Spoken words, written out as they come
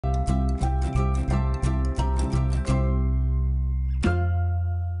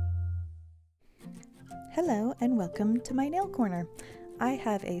Hello and welcome to my nail corner. I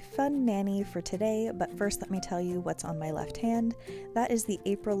have a fun mani for today, but first let me tell you what's on my left hand. That is the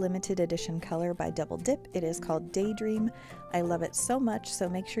April limited edition color by Double Dip. It is called Daydream. I love it so much, so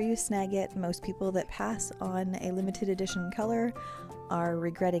make sure you snag it. Most people that pass on a limited edition color are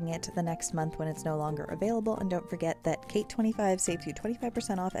regretting it the next month when it's no longer available. And don't forget that Kate25 saves you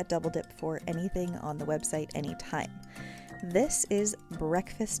 25% off at Double Dip for anything on the website anytime. This is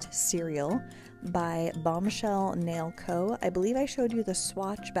Breakfast Cereal by Bombshell Nail Co. I believe I showed you the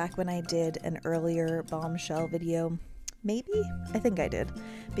swatch back when I did an earlier Bombshell video. Maybe? I think I did,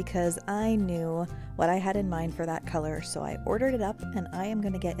 because I knew what I had in mind for that color, so I ordered it up and I am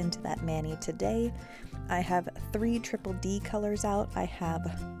going to get into that mani today. I have 3 Triple D colors out. I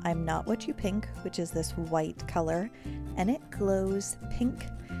have I'm Not What You Pink, which is this white color, and it glows pink.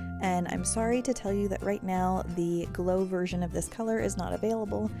 And I'm sorry to tell you that right now the glow version of this color is not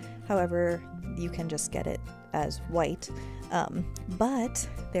available. However, you can just get it as white. But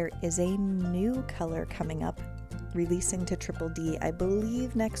there is a new color coming up, releasing to Triple D, I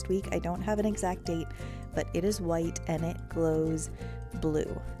believe next week. I don't have an exact date, but it is white and it glows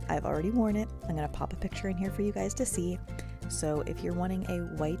blue. I've already worn it. I'm gonna pop a picture in here for you guys to see. So if you're wanting a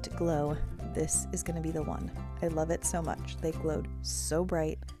white glow, this is gonna be the one. I love it so much. They glowed so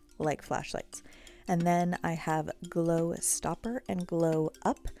bright, like flashlights. And then I have Glow Stopper and Glow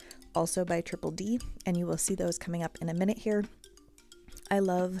Up, also by Triple D, and you will see those coming up in a minute here. I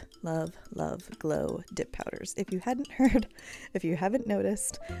love, love, love glow dip powders. If you hadn't heard, if you haven't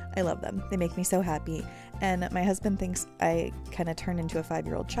noticed, I love them. They make me so happy. And my husband thinks I kind of turn into a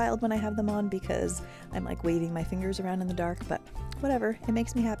 5-year-old child when I have them on because I'm like waving my fingers around in the dark, but whatever, it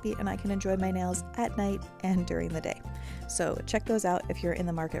makes me happy and I can enjoy my nails at night and during the day. So check those out if you're in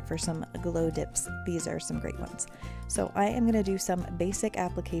the market for some glow dips. These are some great ones. So I am going to do some basic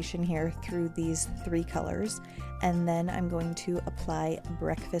application here through these 3 colors, and then I'm going to apply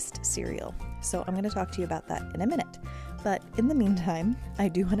breakfast cereal. So I'm going to talk to you about that in a minute. But in the meantime, I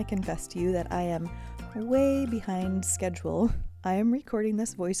do want to confess to you that I am way behind schedule. I am recording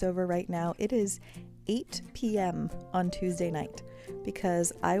this voiceover right now. It is 8 p.m. on Tuesday night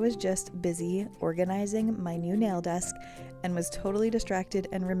because I was just busy organizing my new nail desk and was totally distracted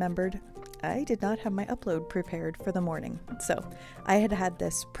and remembered I did not have my upload prepared for the morning. So I had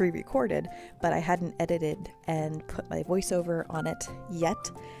this pre-recorded, but I hadn't edited and put my voiceover on it yet.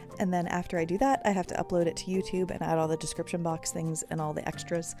 And then after I do that, I have to upload it to YouTube and add all the description box things and all the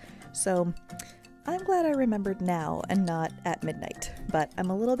extras. So I'm glad I remembered now and not at midnight, but I'm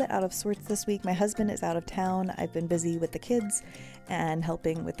a little bit out of sorts this week. My husband is out of town. I've been busy with the kids and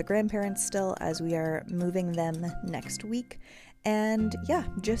helping with the grandparents still as we are moving them next week. And yeah,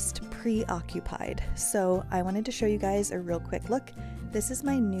 just preoccupied. So I wanted to show you guys a real quick look. This is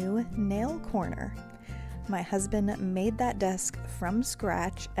my new nail corner. My husband made that desk from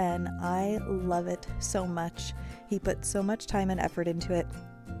scratch and I love it so much. He put so much time and effort into it,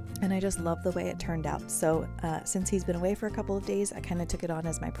 and I just love the way it turned out. So since he's been away for a couple of days, I kind of took it on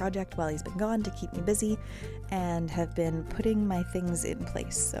as my project while he's been gone to keep me busy and have been putting my things in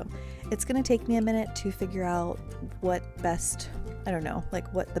place. So it's going to take me a minute to figure out what best, I don't know,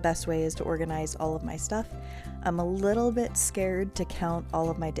 like what the best way is to organize all of my stuff. I'm a little bit scared to count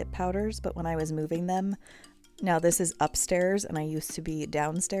all of my dip powders, but when I was moving them, now this is upstairs and I used to be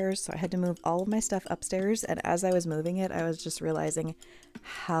downstairs, so I had to move all of my stuff upstairs, and as I was moving it, I was just realizing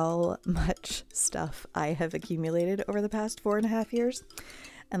how much stuff I have accumulated over the past 4.5 years.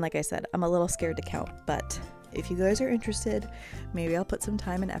 And like I said, I'm a little scared to count, but if you guys are interested, maybe I'll put some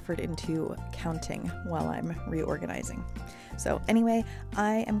time and effort into counting while I'm reorganizing. So anyway,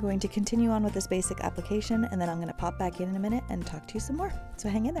 I am going to continue on with this basic application, and then I'm going to pop back in a minute and talk to you some more. So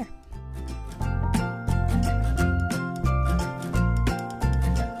hang in there.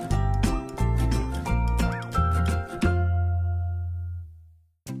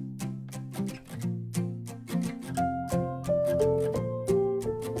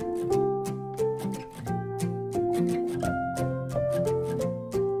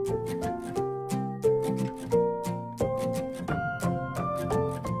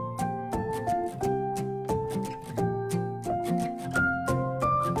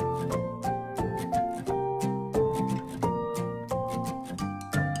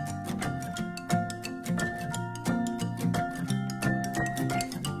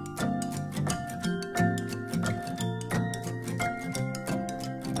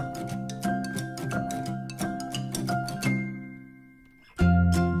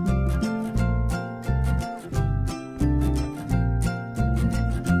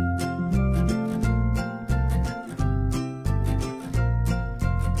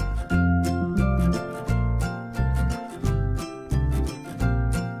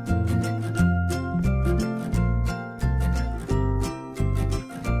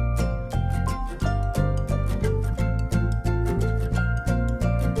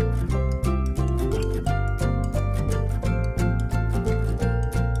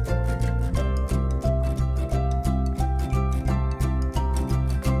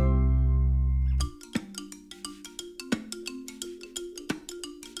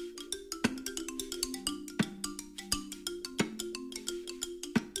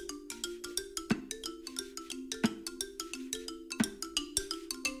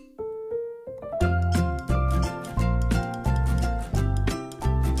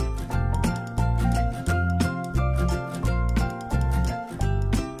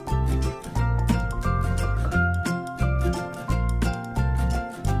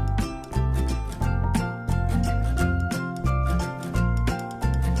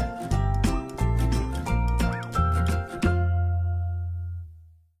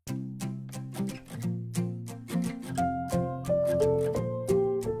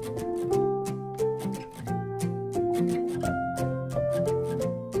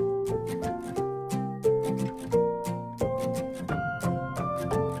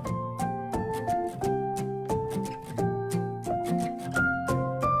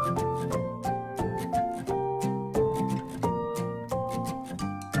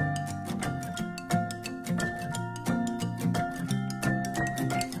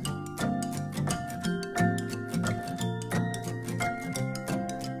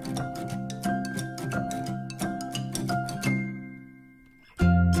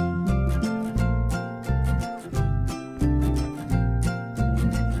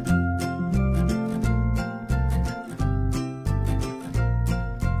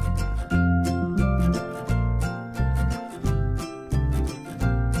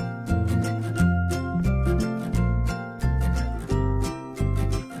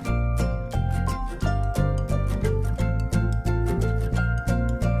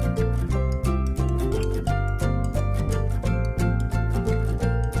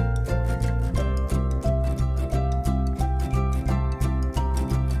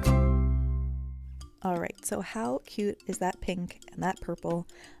 So how cute is that pink and that purple?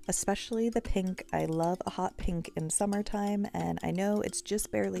 Especially the pink. I love a hot pink in summertime, and I know it's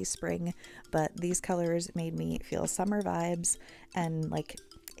just barely spring, but these colors made me feel summer vibes and like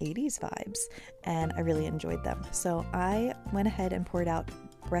 80s vibes, and I really enjoyed them. So I went ahead and poured out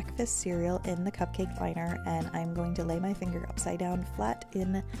breakfast cereal in the cupcake liner, and I'm going to lay my finger upside down flat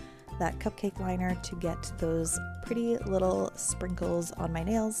in that cupcake liner to get those pretty little sprinkles on my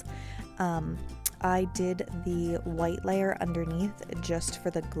nails. I did the white layer underneath just for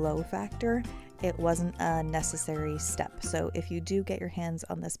the glow factor. It wasn't a necessary step. So if you do get your hands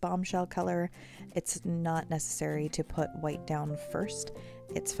on this Bombshell color, it's not necessary to put white down first.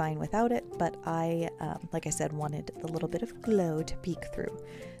 It's fine without it, but I, like I said, wanted the little bit of glow to peek through.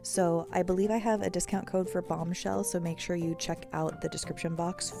 So I believe I have a discount code for Bombshell, so make sure you check out the description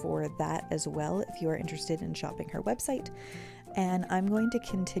box for that as well if you are interested in shopping her website. And I'm going to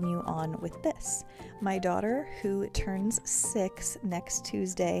continue on with this. My daughter, who turns 6 next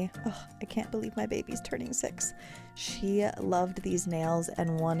Tuesday, oh, I can't believe my baby's turning 6. She loved these nails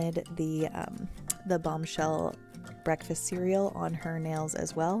and wanted the Bombshell breakfast cereal on her nails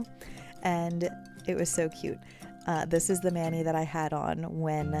as well, and it was so cute. This is the mani that I had on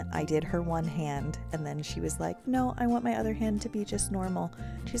when I did her one hand, and then she was like, no, I want my other hand to be just normal.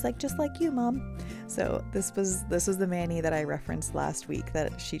 She's like, just like you, Mom. So this was the mani that I referenced last week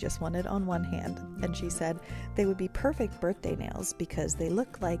that she just wanted on one hand, and she said they would be perfect birthday nails because they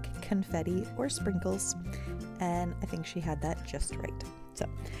look like confetti or sprinkles, and I think she had that just right. So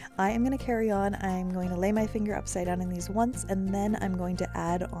I am going to carry on. I'm going to lay my finger upside down in these once, and then I'm going to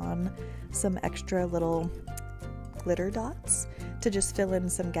add on some extra little glitter dots to just fill in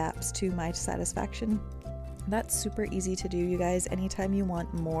some gaps to my satisfaction. That's super easy to do, you guys. Anytime you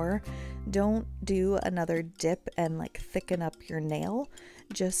want more, don't do another dip and like thicken up your nail.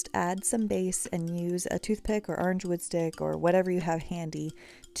 Just add some base and use a toothpick or orange wood stick or whatever you have handy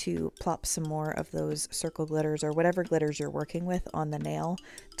to plop some more of those circle glitters or whatever glitters you're working with on the nail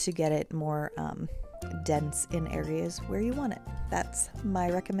to get it more dense in areas where you want it. That's my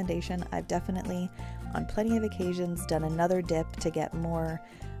recommendation. I've definitely on plenty of occasions done another dip to get more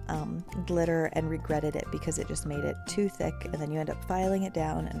glitter and regretted it because it just made it too thick, and then you end up filing it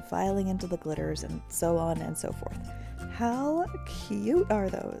down and filing into the glitters and so on and so forth. How cute are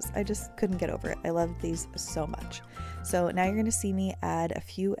those? I just couldn't get over it. I love these so much. So now you're going to see me add a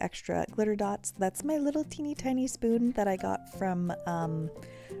few extra glitter dots. That's my little teeny tiny spoon that I got from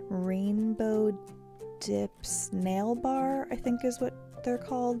Rainbow Dips Nail Bar, I think is what they're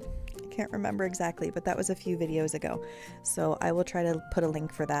called. I can't remember exactly, but that was a few videos ago. So I will try to put a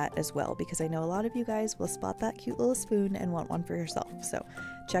link for that as well, because I know a lot of you guys will spot that cute little spoon and want one for yourself. So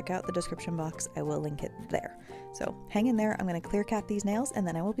check out the description box. I will link it there. So hang in there. I'm going to clear cap these nails, and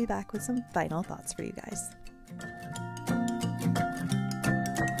then I will be back with some final thoughts for you guys.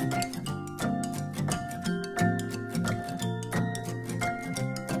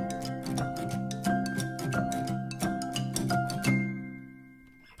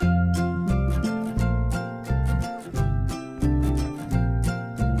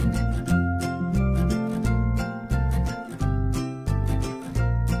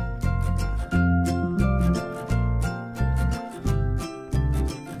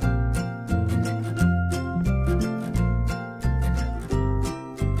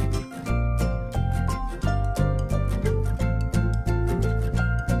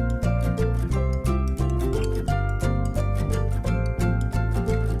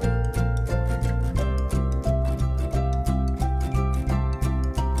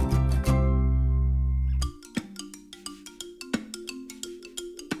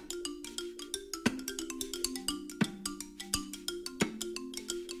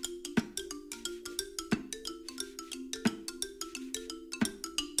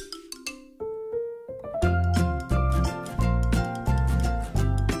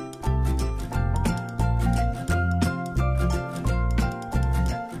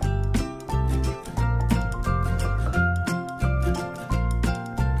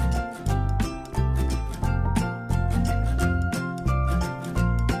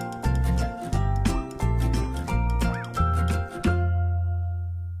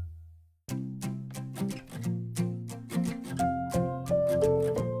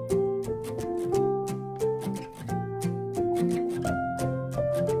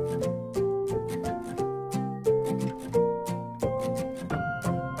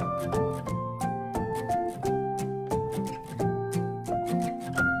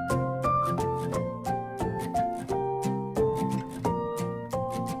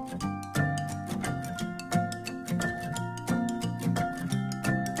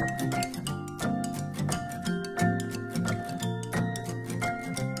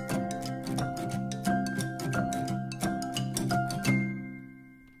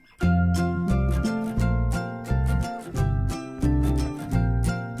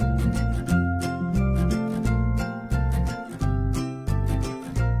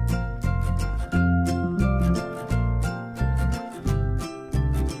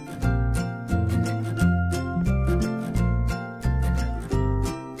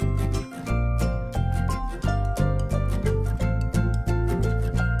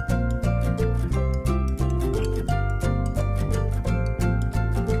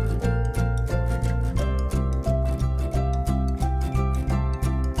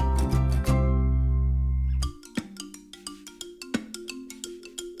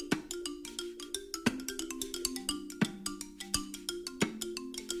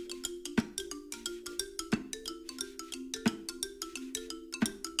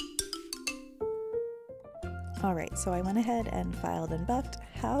 Alright, so I went ahead and filed and buffed.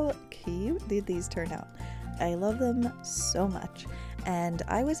 How cute did these turn out? I love them so much. And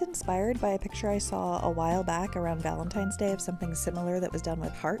I was inspired by a picture I saw a while back around Valentine's Day of something similar that was done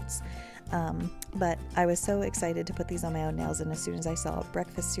with hearts. But I was so excited to put these on my own nails, and as soon as I saw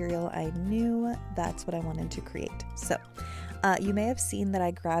breakfast cereal, I knew that's what I wanted to create. So you may have seen that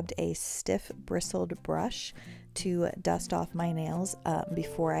I grabbed a stiff bristled brush to dust off my nails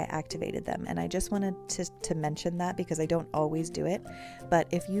before I activated them, and I just wanted to mention that because I don't always do it. But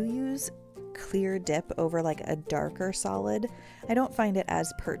if you use clear dip over like a darker solid, I don't find it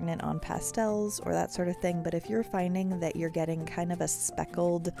as pertinent on pastels or that sort of thing, but if you're finding that you're getting kind of a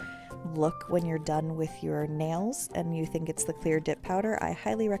speckled look when you're done with your nails and you think it's the clear dip powder, I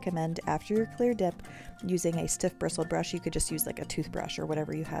highly recommend after your clear dip using a stiff bristled brush. You could just use like a toothbrush or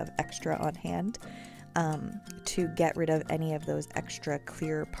whatever you have extra on hand to get rid of any of those extra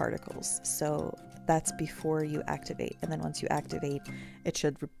clear particles. So that's before you activate, and then once you activate, it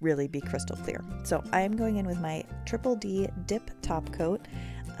should really be crystal clear. So I am going in with my Triple D dip top coat.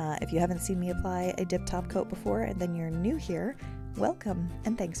 If you haven't seen me apply a dip top coat before and then you're new here, welcome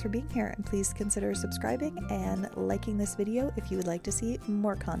and thanks for being here, and please consider subscribing and liking this video if you would like to see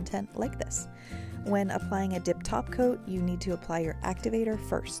more content like this. When applying a dip top coat, you need to apply your activator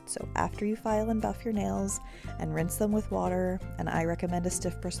first. So after you file and buff your nails and rinse them with water, and I recommend a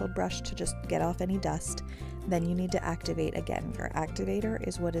stiff bristled brush to just get off any dust, then you need to activate again. Your activator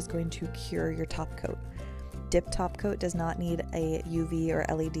is what is going to cure your top coat. Dip top coat does not need a UV or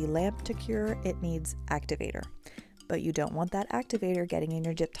LED lamp to cure, it needs activator. But you don't want that activator getting in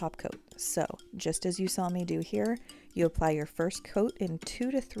your dip top coat. So just as you saw me do here, you apply your first coat in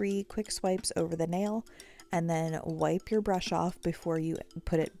 2 to 3 quick swipes over the nail, and then wipe your brush off before you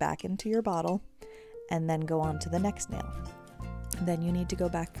put it back into your bottle, and then go on to the next nail. Then you need to go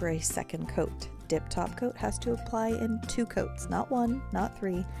back for a second coat. Dip top coat has to apply in 2 coats, not 1, not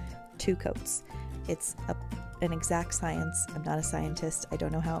 3, 2 coats. It's an exact science. I'm not a scientist. I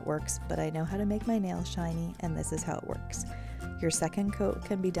don't know how it works, but I know how to make my nails shiny, and this is how it works. Your second coat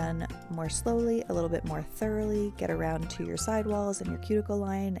can be done more slowly, a little bit more thoroughly, get around to your sidewalls and your cuticle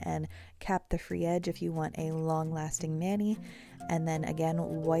line and cap the free edge if you want a long-lasting mani, and then again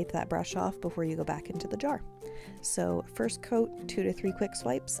wipe that brush off before you go back into the jar. So first coat, 2 to 3 quick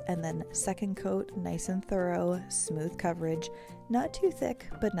swipes, and then second coat, nice and thorough, smooth coverage, not too thick,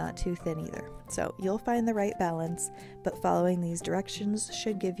 but not too thin either. So you'll find the right balance, but following these directions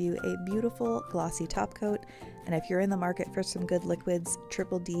should give you a beautiful glossy top coat. And if you're in the market for some good liquids,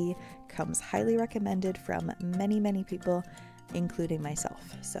 Triple D comes highly recommended from many, many people, including myself.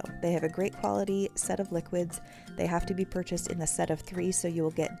 So they have a great quality set of liquids. They have to be purchased in the set of 3, so you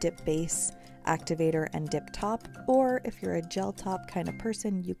will get dip base, activator, and dip top. Or if you're a gel top kind of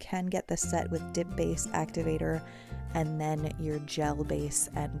person, you can get the set with dip base, activator, and then your gel base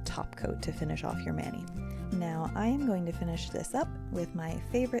and top coat to finish off your mani. Now I am going to finish this up with my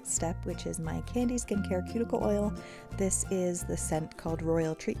favorite step, which is my Candi Skincare Cuticle Oil. This is the scent called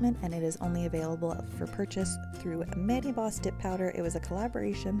Royal Treatment, and it is only available for purchase through Mani Boss Dip Powder. It was a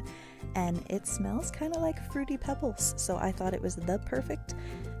collaboration, and it smells kind of like Fruity Pebbles, so I thought it was the perfect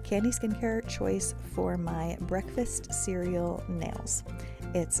Candi Skincare choice for my breakfast cereal nails.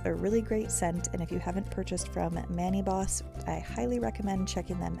 It's a really great scent, and if you haven't purchased from Mani Boss, I highly recommend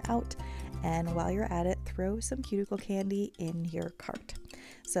checking them out. And while you're at it, throw some cuticle candy in your cart.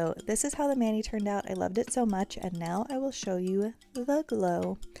 So this is how the mani turned out. I loved it so much, and now I will show you the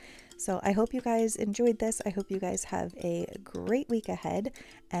glow. So I hope you guys enjoyed this. I hope you guys have a great week ahead,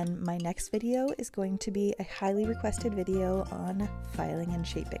 and my next video is going to be a highly requested video on filing and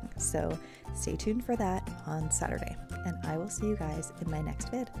shaping. So stay tuned for that on Saturday, and I will see you guys in my next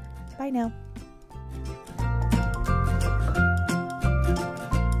vid. Bye now.